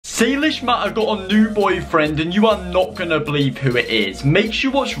Salish Matter got a new boyfriend and you are not gonna believe who it is. Make sure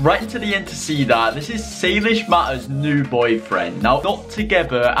you watch right into the end to see that. This is Salish Matter's new boyfriend. Now, not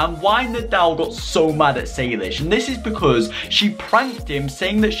together, and why Nidal got so mad at Salish. And this is because she pranked him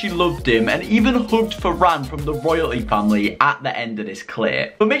saying that she loved him and even hugged Ferran from the royalty family at the end of this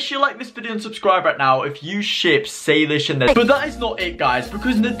clip. But make sure you like this video and subscribe right now if you ship Salish and Nidal. But that is not it, guys,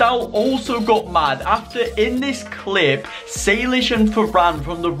 because Nidal also got mad after in this clip, Salish and Ferran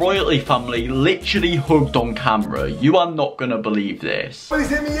from the royalty family literally hugged on camera. You are not gonna believe this. Nobody's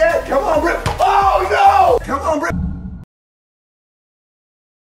hit me yet. Come on, Rip. Oh no! Come on, Rip.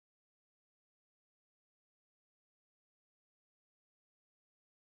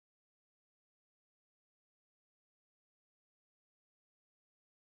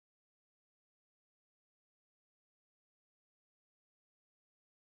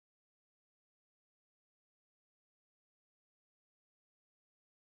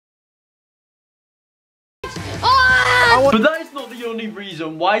 But that is not the only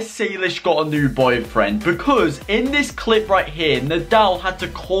reason why Salish got a new boyfriend, because in this clip right here, Nidal had to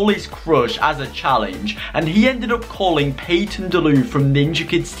call his crush as a challenge, and he ended up calling Peyton DeLu from Ninja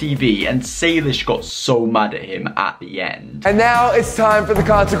Kids TV, and Salish got so mad at him at the end. And now it's time for the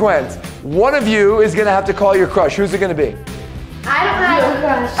consequence. One of you is gonna have to call your crush. Who's it gonna be? I don't have a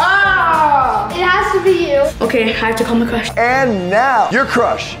crush. Oh! It has to be you. Okay, I have to call my crush. And now, your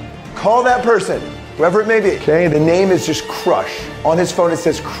crush. Call that person. Whoever it may be. Okay, the name is just Crush. On his phone it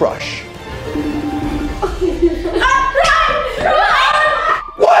says Crush.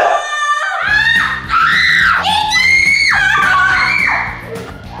 What?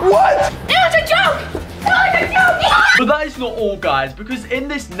 What? It was a joke! It was a joke! But that is not all, guys, because in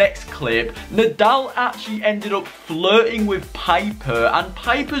this next clip, Nidal actually ended up flirting with Piper, and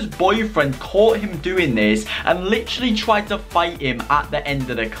Piper's boyfriend caught him doing this and literally tried to fight him at the end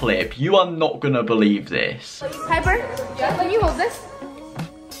of the clip. You are not gonna believe this. Piper, can you hold this?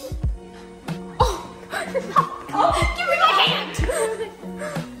 Oh! Oh, give me my hand!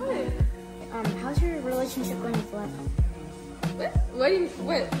 How's your relationship going with Flip? What do you,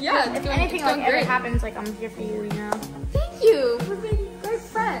 yeah, If anything like ever happens, like I'm here for you, you know? Thank you for being a great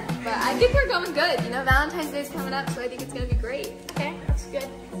friend. But I think we're going good, you know, Valentine's Day is coming up, so I think it's gonna be great. Okay, that's good.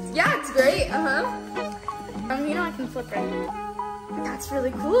 Yeah, it's great, You know I can flip right. That's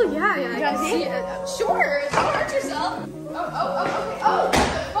really cool, yeah, I can see it. Sure, don't hurt yourself. Oh, the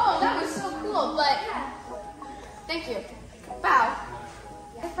phone, that was so cool, but thank you. Bow.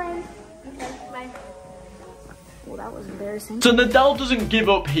 Hey, friend. Okay, bye. Well, that was embarrassing. So Nidal doesn't give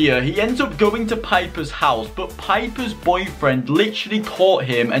up here. He ends up going to Piper's house, but Piper's boyfriend literally caught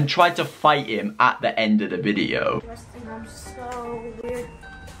him and tried to fight him at the end of the video. I'm so weird.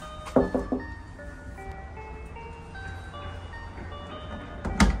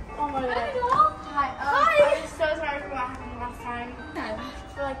 Oh my god. Hi. I'm so sorry for what happened last time.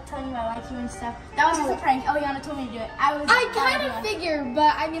 For like telling you I like you and stuff. That was just a prank. Eliana told me to do it. I kind of figured,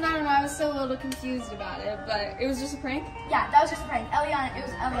 but I mean, I don't know, I was still a little confused about it, but it was just a prank? Yeah, that was just a prank. It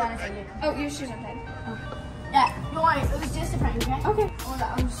was Eliana's idea. Oh, your shoes are prank. Yeah, don't worry, it was just a prank, okay? Okay.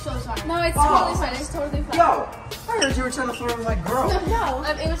 Oh, I'm so sorry. No, it's totally fine, it's totally fine. Yo, I heard you were trying to flirt with my girl. No,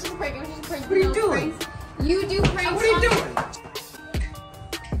 it was just a prank, it was just a prank. What are you doing? Pranks. You do pranks. What are you doing?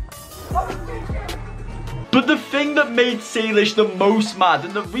 But the thing that made Salish the most mad,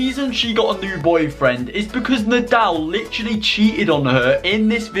 and the reason she got a new boyfriend, is because Nidal literally cheated on her in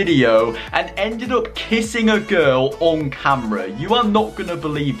this video and ended up kissing a girl on camera. You are not gonna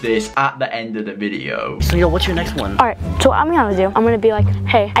believe this at the end of the video. So yo, what's your next one? Alright, so what I'm gonna do, I'm gonna be like,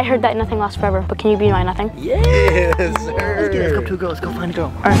 hey, I heard that nothing lasts forever, but can you be my nothing? Yes, sir. Let's go to a girl, let's go find a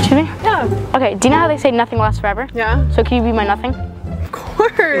girl. Alright, excuse me? Yeah. Okay, do you know how they say nothing lasts forever? Yeah. So can you be my nothing? Of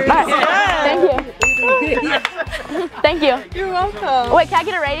course. Right. Yeah. Thank you. Thank you. You're welcome. Wait, can I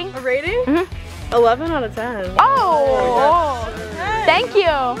get a rating? A rating? Mm-hmm. 11 out of 10. Oh! Thank you.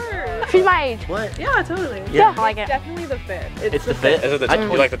 She's my age. What? Yeah, totally. Yeah, I like it. Definitely the fit. It's the fit? Is it the tie?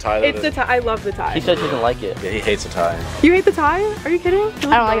 You like the tie? It's the tie. I love the tie. He said he doesn't like it. Yeah, he hates the tie. You hate the tie? Are you kidding?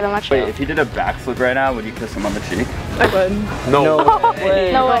 I don't like it that much. Wait, if he did a backflip right now, would you kiss him on the cheek? I would. No.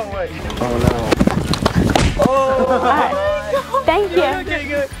 way. No way. Oh no. Oh! Right. Thank you. Okay,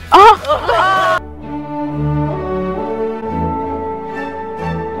 good. Oh!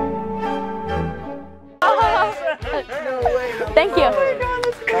 No way. Thank you.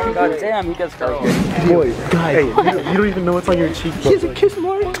 Oh god damn. Damn, he gets girls. Boy, guys, hey, you don't even know what's on your cheek. He has a kiss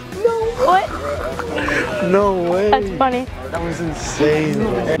mark. No. What? No way. That's funny. That was insane.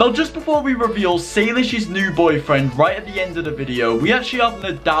 Now, just before we reveal Salish's new boyfriend right at the end of the video, we actually have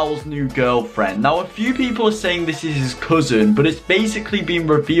Nidal's new girlfriend. Now, a few people are saying this is his cousin, but it's basically been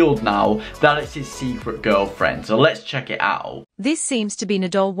revealed now that it's his secret girlfriend. So let's check it out. This seems to be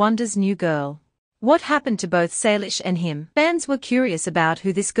Nidal Wonder's new girl. What happened to both Salish and him? Fans were curious about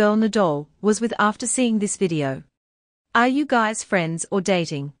who this girl Nidal was with after seeing this video. Are you guys friends or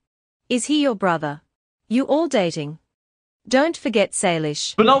dating? Is he your brother? You all dating? Don't forget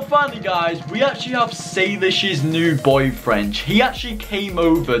Salish. But now finally, guys, we actually have Salish's new boyfriend. He actually came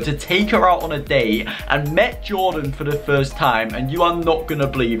over to take her out on a date and met Jordan for the first time, and you are not gonna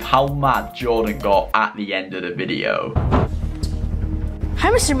believe how mad Jordan got at the end of the video. Hi,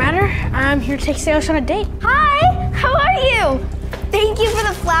 Mr. Matter. I'm here to take Salish on a date. Hi, how are you? Thank you for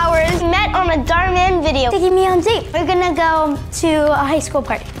the flowers. We met on a Darman video. Taking me on a date. We're gonna go to a high school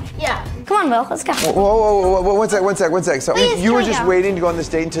party. Yeah. Come on, Will, let's go. Whoa, one sec. So Please, you were can we just go? waiting to go on this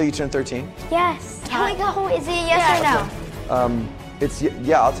date until you turned 13? Yes. Can we go? Is it a yes or no?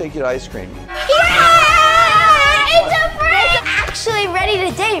 Yeah, I'll take you to ice cream. Yeah! It's a prank! I'm actually ready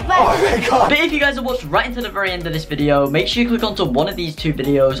to date, but... Oh my god! But if you guys have watched right into the very end of this video, make sure you click onto one of these two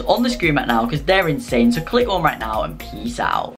videos on the screen right now because they're insane. So click on right now and peace out.